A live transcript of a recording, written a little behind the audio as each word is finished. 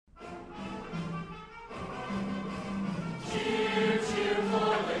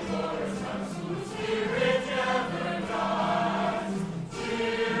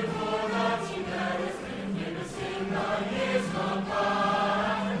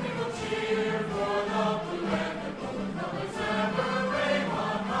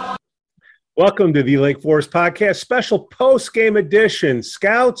Welcome to the Lake Forest Podcast special post-game edition.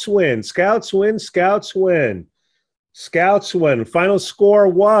 Scouts win, Scouts win, Scouts win. Scouts win. Final score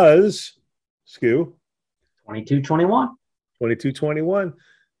was, Skew? 22-21. 22-21.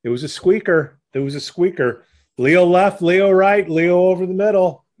 It was a squeaker. Leo left, Leo right, Leo over the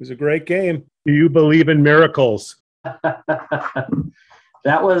middle. It was a great game. Do you believe in miracles? That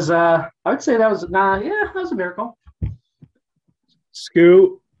was, I would say that was, that was a miracle.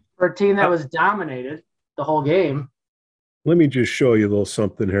 Skew. For a team that was dominated the whole game. Let me just show you a little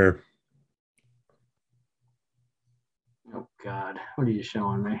something here. Oh, God. What are you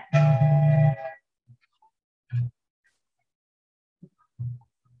showing me?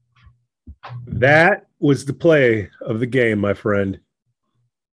 That was the play of the game, my friend.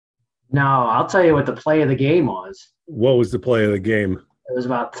 No, I'll tell you what the play of the game was. What was the play of the game? It was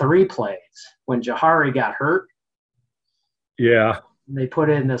about 3 plays. When Jahari got hurt. Yeah. They put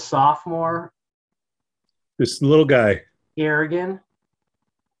in the sophomore. This little guy. Garrigan.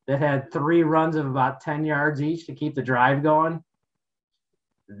 That had 3 runs of about 10 yards each to keep the drive going.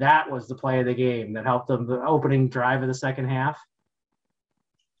 That was the play of the game that helped them the opening drive of the second half.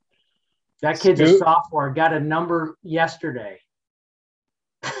 That kid's a sophomore, got a number yesterday.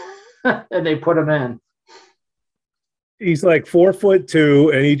 And they put him in. He's like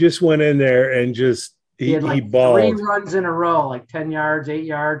 4'2", and he just went in there and just he had like balled. 3 runs in a row, like 10 yards, 8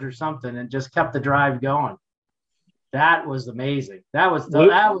 yards or something, and just kept the drive going. That was amazing. That was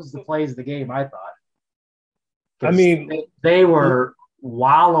the plays of the game, I thought. I mean, they were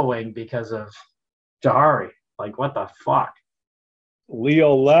wallowing because of Jahari. Like, what the fuck?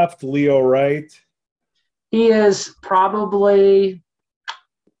 Leo left, Leo right. He is probably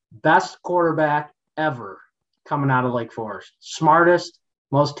best quarterback ever coming out of Lake Forest. Smartest,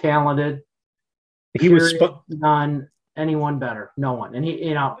 most talented. He was none anyone better. No one. And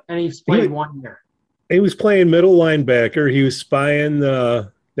he's played 1 year. He was playing middle linebacker. He was spying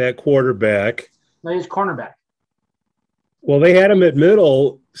that quarterback. No, he's cornerback. Well, they had him at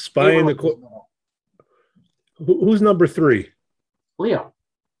middle spying who's number 3? Leo.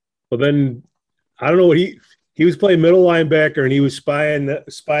 Well, then I don't know what he was playing middle linebacker, and he was spying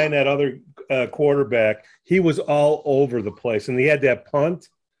that other quarterback. He was all over the place, and he had that punt.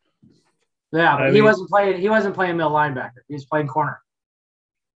 Yeah, but he wasn't playing middle linebacker. He was playing corner.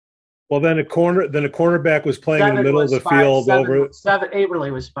 Well, then a cornerback was playing in the middle of the field over. 7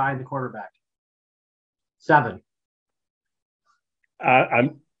 Averly was spying the quarterback. 7.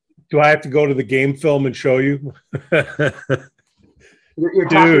 Do I have to go to the game film and show you? You're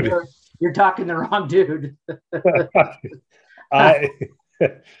talking the wrong dude.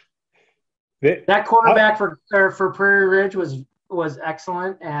 That quarterback for Prairie Ridge was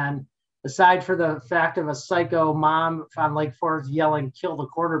excellent, and aside for the fact of a psycho mom on Lake Forest yelling "kill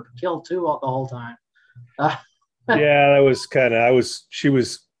two" the whole time. Yeah, that was she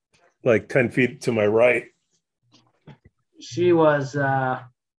was like 10 feet to my right. She was had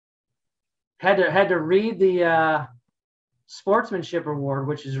to read the sportsmanship award,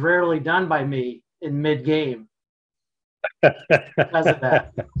 which is rarely done by me in mid-game because of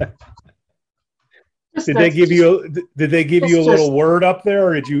that. Did they give you a little word up there,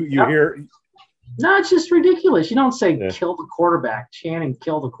 or did you hear? No, it's just ridiculous. You don't say kill the quarterback, Channing,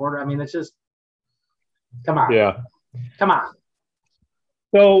 kill the quarter. I mean, it's just, come on. Yeah. Come on.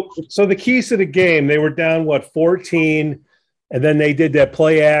 So the keys to the game, they were down, 14, and then they did that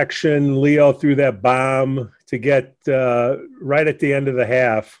play action. Leo threw that bomb to get right at the end of the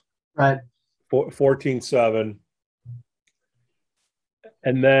half. Right. 14-7.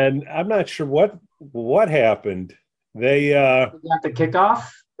 And then I'm not sure what happened. They got the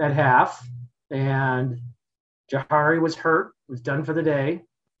kickoff at half, and Jahari was hurt, was done for the day.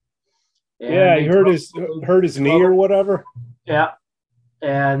 And he hurt his knee or whatever. Yeah,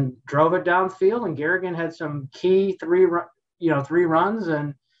 and drove it downfield, and Garrigan had some key 3 runs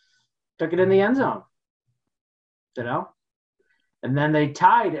and took it in the end zone. And then they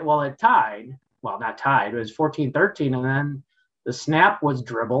tied it. Well, it tied. Well, not tied. It was 14-13, and then the snap was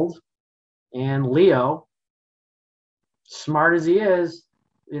dribbled, and Leo, smart as he is,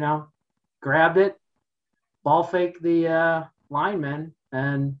 grabbed it, ball faked the lineman,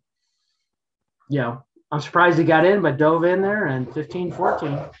 and, I'm surprised he got in, but dove in there, and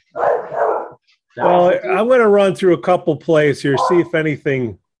 15-14. Well, I'm going to run through a couple plays here, see if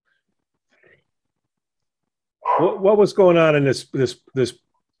anything. What was going on in this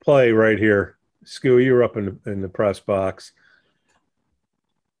play right here? Skew, you were up in the press box.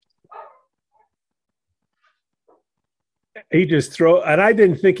 He just and I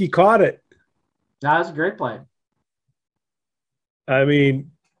didn't think he caught it. That was a great play. I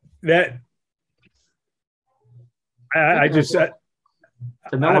mean, that I just, I,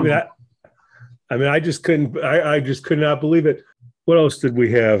 I mean, I just couldn't. I just could not believe it. What else did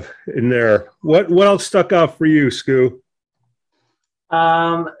we have in there? What else stuck out for you, Scoo?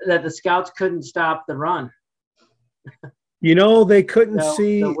 That the scouts couldn't stop the run. They couldn't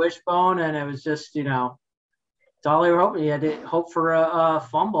see the wishbone, and it was just, it's all they were hoping. You had to hope for a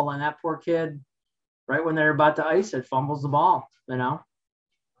fumble, and that poor kid, right when they're about to ice it, fumbles the ball.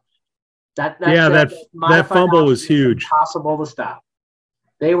 That fumble was huge. Impossible to stop.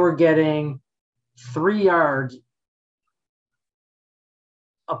 They were getting 3 yards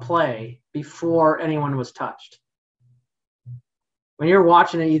a play before anyone was touched. When you're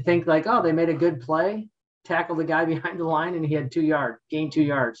watching it, you think like, oh, they made a good play, tackled the guy behind the line, and he had 2 yards, gained 2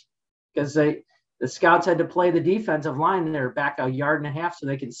 yards. Because the scouts had to play the defensive line, and they're back a yard and a half so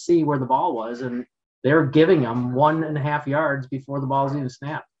they could see where the ball was, and they were giving them 1.5 yards before the ball was even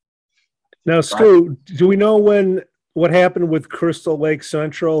snapped. Now, Stu, do we know what happened with Crystal Lake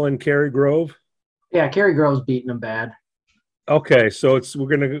Central and Cary Grove? Yeah, Cary Grove's beating them bad. Okay, so we're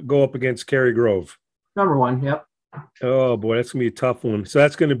going to go up against Cary Grove. Number 1, yep. Oh, boy, that's going to be a tough one. So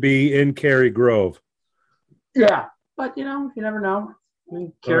that's going to be in Cary Grove. Yeah, but, you never know. I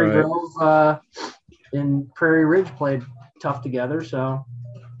mean, Cary Grove and Prairie Ridge played tough together, so,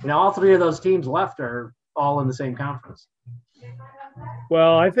 all 3 of those teams left are all in the same conference.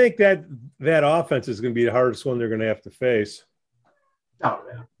 Well, I think that offense is going to be the hardest one they're going to have to face. Oh,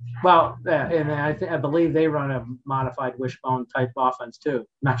 yeah. Well, and I believe they run a modified wishbone type offense too.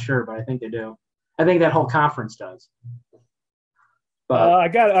 Not sure, but I think they do. I think that whole conference does. But I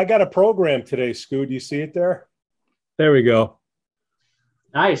got a program today, Scoot. Do you see it there? There we go.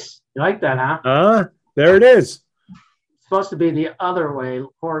 Nice. You like that, huh? There it is. It's supposed to be the other way,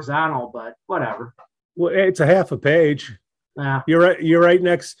 horizontal, but whatever. Well, it's a half a page. Yeah. You're right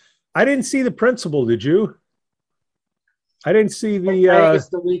next. I didn't see the principal. Did you? I didn't see the. I think it's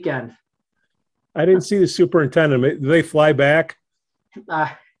the weekend. I didn't see the superintendent. Do they fly back?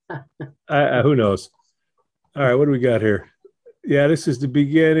 Who knows? All right, what do we got here? Yeah, this is the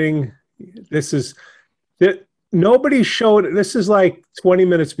beginning. This is that nobody showed. This is like 20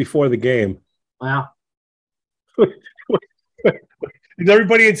 minutes before the game. Wow. Is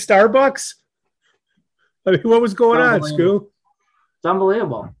everybody in Starbucks? I mean, what was going on, Scoo? It's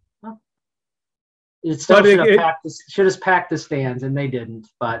unbelievable. It still should have packed the stands, and they didn't.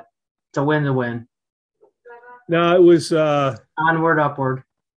 But it's a win to win. No, it was onward, upward.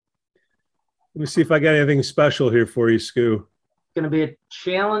 Let me see if I got anything special here for you, Scoo. It's going to be a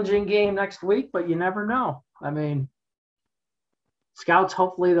challenging game next week, but you never know. I mean, scouts,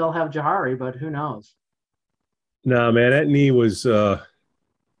 hopefully they'll have Jahari, but who knows? No, man, that knee was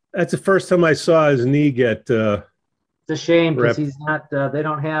that's the first time I saw his knee get it's a shame because he's not they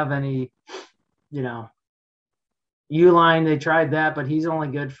don't have any, U-line. They tried that, but he's only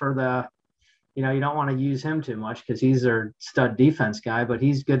good for the, you don't want to use him too much because he's their stud defense guy, but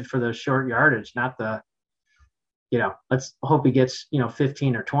he's good for the short yardage, not the, let's hope he gets,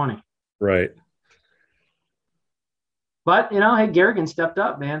 15 or 20. Right. But, hey, Garrigan stepped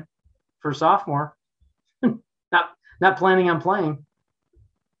up, man, for sophomore. Not planning on playing.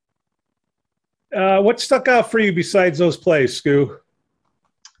 What stuck out for you besides those plays, Scoo?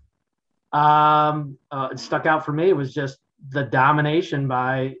 It stuck out for me. It was just the domination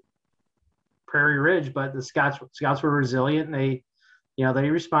by Prairie Ridge, but the Scouts were resilient. And they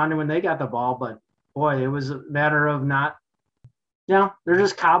responded when they got the ball, but boy, it was a matter of not, they're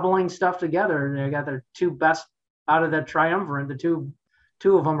just cobbling stuff together, and they got their 2 best out of that triumvirate. The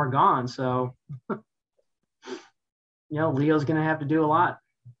two of them are gone. So, Leo's going to have to do a lot.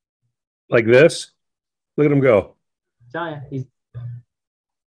 Like this? Look at him go. I tell you, he's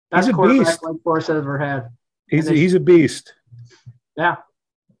a beast. Like Forrest has ever had. He's a beast. Yeah.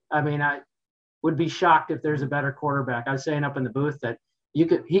 I mean, I would be shocked if there's a better quarterback. I was saying up in the booth that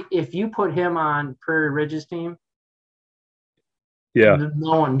if you put him on Prairie Ridge's team, yeah,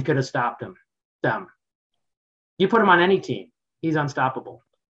 no one could have stopped them. You put him on any team, he's unstoppable.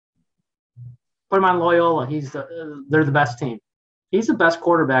 Put him on Loyola, they're the best team. He's the best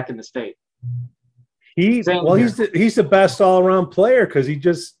quarterback in the state. He's the best all around player because he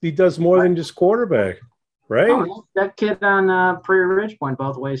does more than just quarterback, right? Oh, that kid on Prairie Ridge went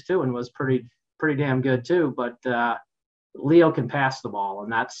both ways too and was pretty damn good too. But Leo can pass the ball,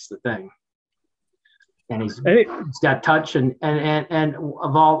 and that's the thing. And he's got touch, and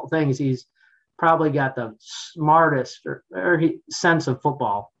of all things, he's probably got the smartest sense of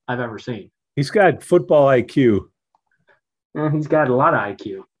football I've ever seen. He's got football IQ. And he's got a lot of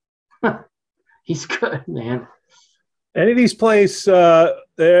IQ. He's good, man. Any of these plays, touchdown.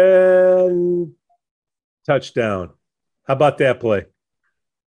 How about that play? It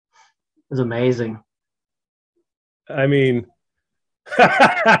was amazing. I mean,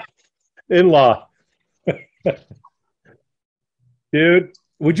 in-law. Dude,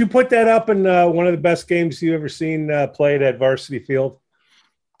 would you put that up in one of the best games you ever seen played at Varsity Field?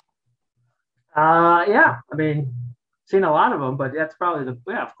 Yeah. I mean, seen a lot of them, but that's probably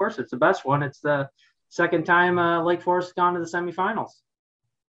of course, it's the best one. It's the second time Lake Forest has gone to the semifinals.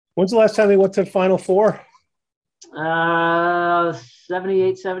 When's the last time they went to the Final Four?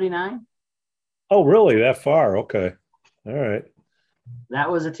 78, 79. Oh, really? That far? Okay. All right. That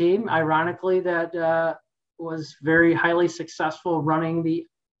was a team, ironically, that was very highly successful running the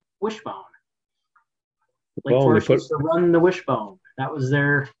wishbone. Lake Forest used to run the wishbone. That was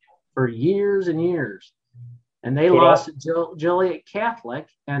there for years and years. And they lost to Joliet Catholic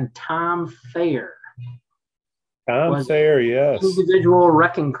and Tom Thayer. Tom Thayer, yes. Individual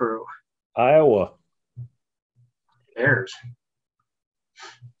wrecking crew. Iowa. Bears.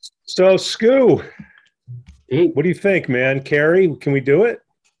 So, Scoo, Hey. What do you think, man? Carrie, can we do it?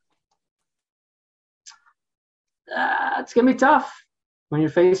 It's going to be tough when you're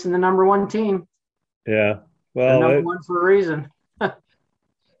facing the number one team. Yeah. Well, they're number one for a reason.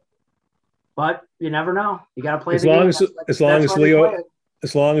 But you never know. You got to play as long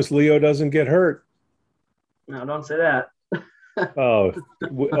as Leo doesn't get hurt. No, don't say that. Oh,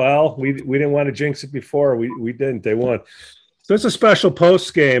 well, we didn't want to jinx it before. We didn't. They won. So it's a special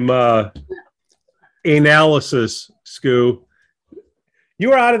post game analysis, Scoo. You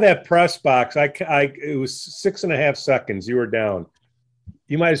were out of that press box. It was 6.5 seconds. You were down.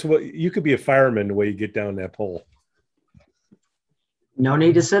 You might as well. You could be a fireman the way you get down that pole. No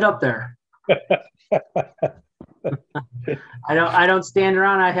need to sit up there. I don't stand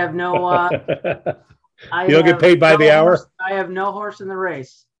around. I have no. You don't get paid by the hour? I have no horse in the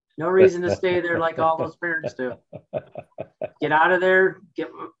race. No reason to stay there like all those parents do. Get out of there.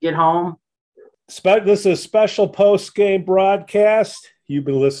 Get home. This is a special post game broadcast. You've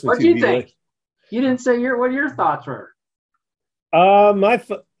been listening. What do you think? You didn't say what your thoughts were. I'm like,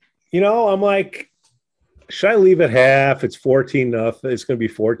 should I leave at half? It's 14-0. It's going to be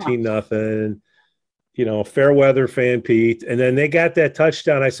 14-0. Fairweather fan Pete, and then they got that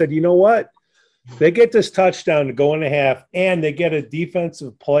touchdown. I said, you know what? They get this touchdown to go in a half, and they get a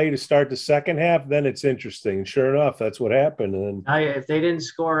defensive play to start the second half. Then it's interesting. And sure enough, that's what happened. And if they didn't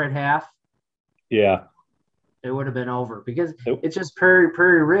score at half, yeah, it would have been over because it's just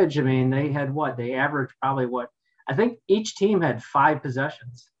Prairie Ridge. I mean, they had what? They averaged probably what? I think each team had 5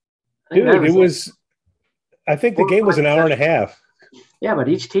 possessions. I think the game was an hour and a half. Yeah, but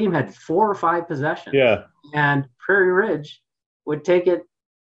each team had 4 or 5 possessions. Yeah. And Prairie Ridge would take it.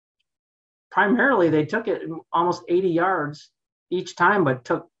 Primarily, they took it almost 80 yards each time, but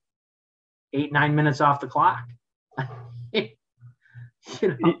took 8-9 minutes off the clock. And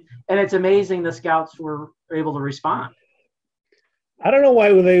it's amazing the scouts were able to respond. I don't know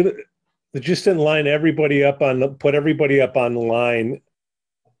why they just didn't line everybody up put everybody up on the line.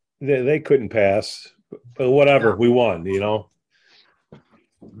 They couldn't pass, but whatever. We won.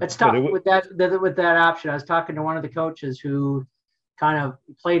 It's tough with that option. I was talking to one of the coaches who kind of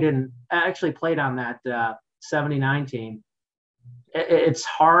played on that 79 team. It's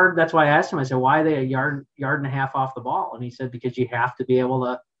hard. That's why I asked him. I said, "Why are they a yard and a half off the ball?" And he said, "Because you have to be able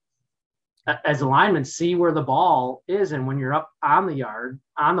to, as a lineman, see where the ball is, and when you're up on the yard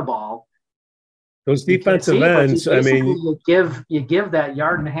on the ball, those defensive ends. I mean, you give that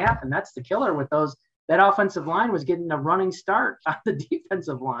yard and a half, and that's the killer with those." That offensive line was getting a running start on the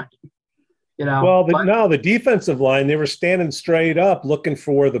defensive line. The defensive line, they were standing straight up looking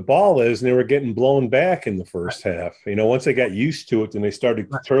for where the ball is, and they were getting blown back in the first half. Once they got used to it, then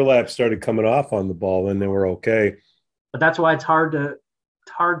Turlap started coming off on the ball, then they were okay. But that's why it's hard to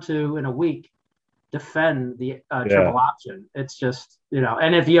in a week defend the triple option. It's just,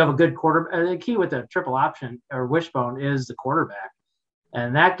 and if you have a good quarterback, the key with the triple option or wishbone is the quarterback.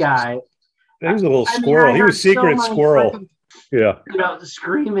 And that guy, he was a little squirrel. He was secret squirrel.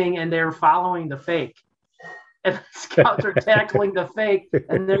 Screaming, and they're following the fake. And the scouts are tackling the fake,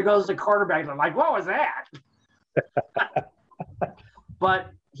 and there goes the quarterback. They're like, what was that? But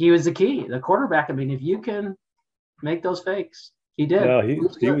he was the key. The quarterback, I mean, if you can make those fakes, he did. No, he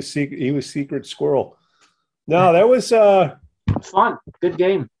was secret squirrel. No, that was fun. Good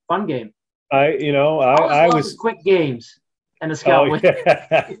game. Fun game. I was quick games and a scout win.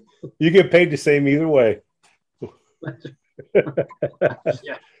 Yeah. You get paid the same either way.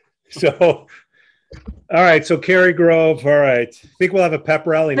 Yeah. So, all right. So Cary Grove. All right. Think we'll have a pep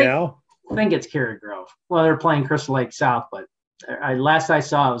rally now? I think it's Cary Grove. Well, they're playing Crystal Lake South, but last I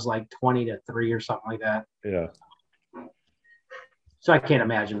saw it was like 20-3 or something like that. Yeah. So I can't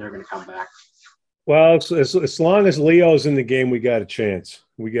imagine they're going to come back. Well, as long as Leo's in the game, we got a chance.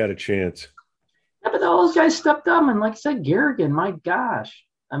 We got a chance. Yeah, but all those guys stepped up, and like I said, Garrigan, my gosh.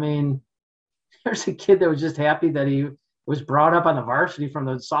 I mean, there's a kid that was just happy that he was brought up on the varsity from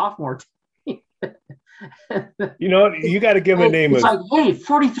the sophomore team. You know, you got to give him a name. It's like, hey,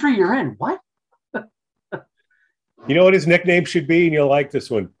 43, you're in. What? You know what his nickname should be? And you'll like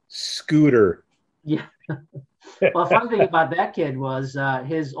this one. Scooter. Yeah. Well, the funny thing about that kid was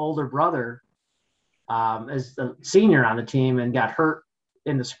his older brother is the senior on the team and got hurt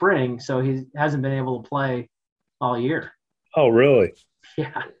in the spring, so he hasn't been able to play all year. Oh, really?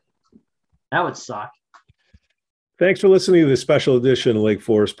 Yeah. That would suck. Thanks for listening to the special edition of Lake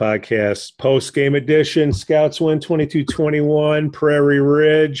Forest Podcast, post-game edition. Scouts win 22-21, Prairie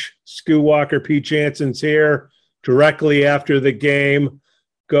Ridge. Scoot Walker, Pete Jansen's here directly after the game.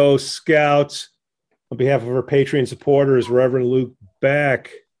 Go Scouts. On behalf of our Patreon supporters, Reverend Luke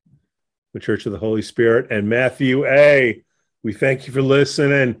Beck, the Church of the Holy Spirit, and Matthew A., we thank you for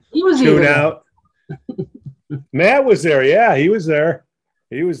listening. He was Tune out. Matt was there. Yeah, he was there.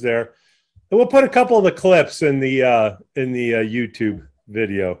 He was there. And we'll put a couple of the clips in the YouTube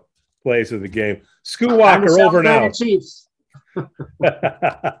video plays of the game. Scoot Walker over now. Chiefs.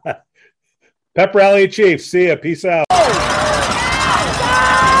 Pep Rally Chiefs. See ya. Peace out.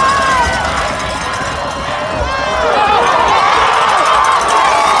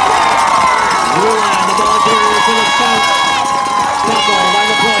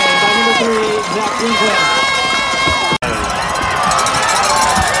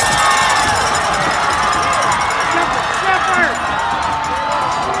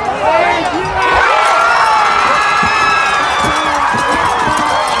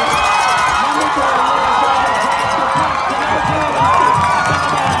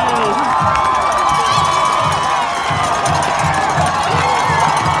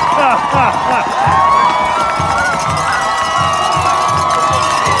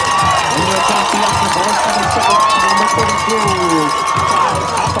 Number 32, number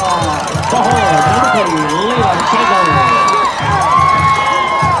 32,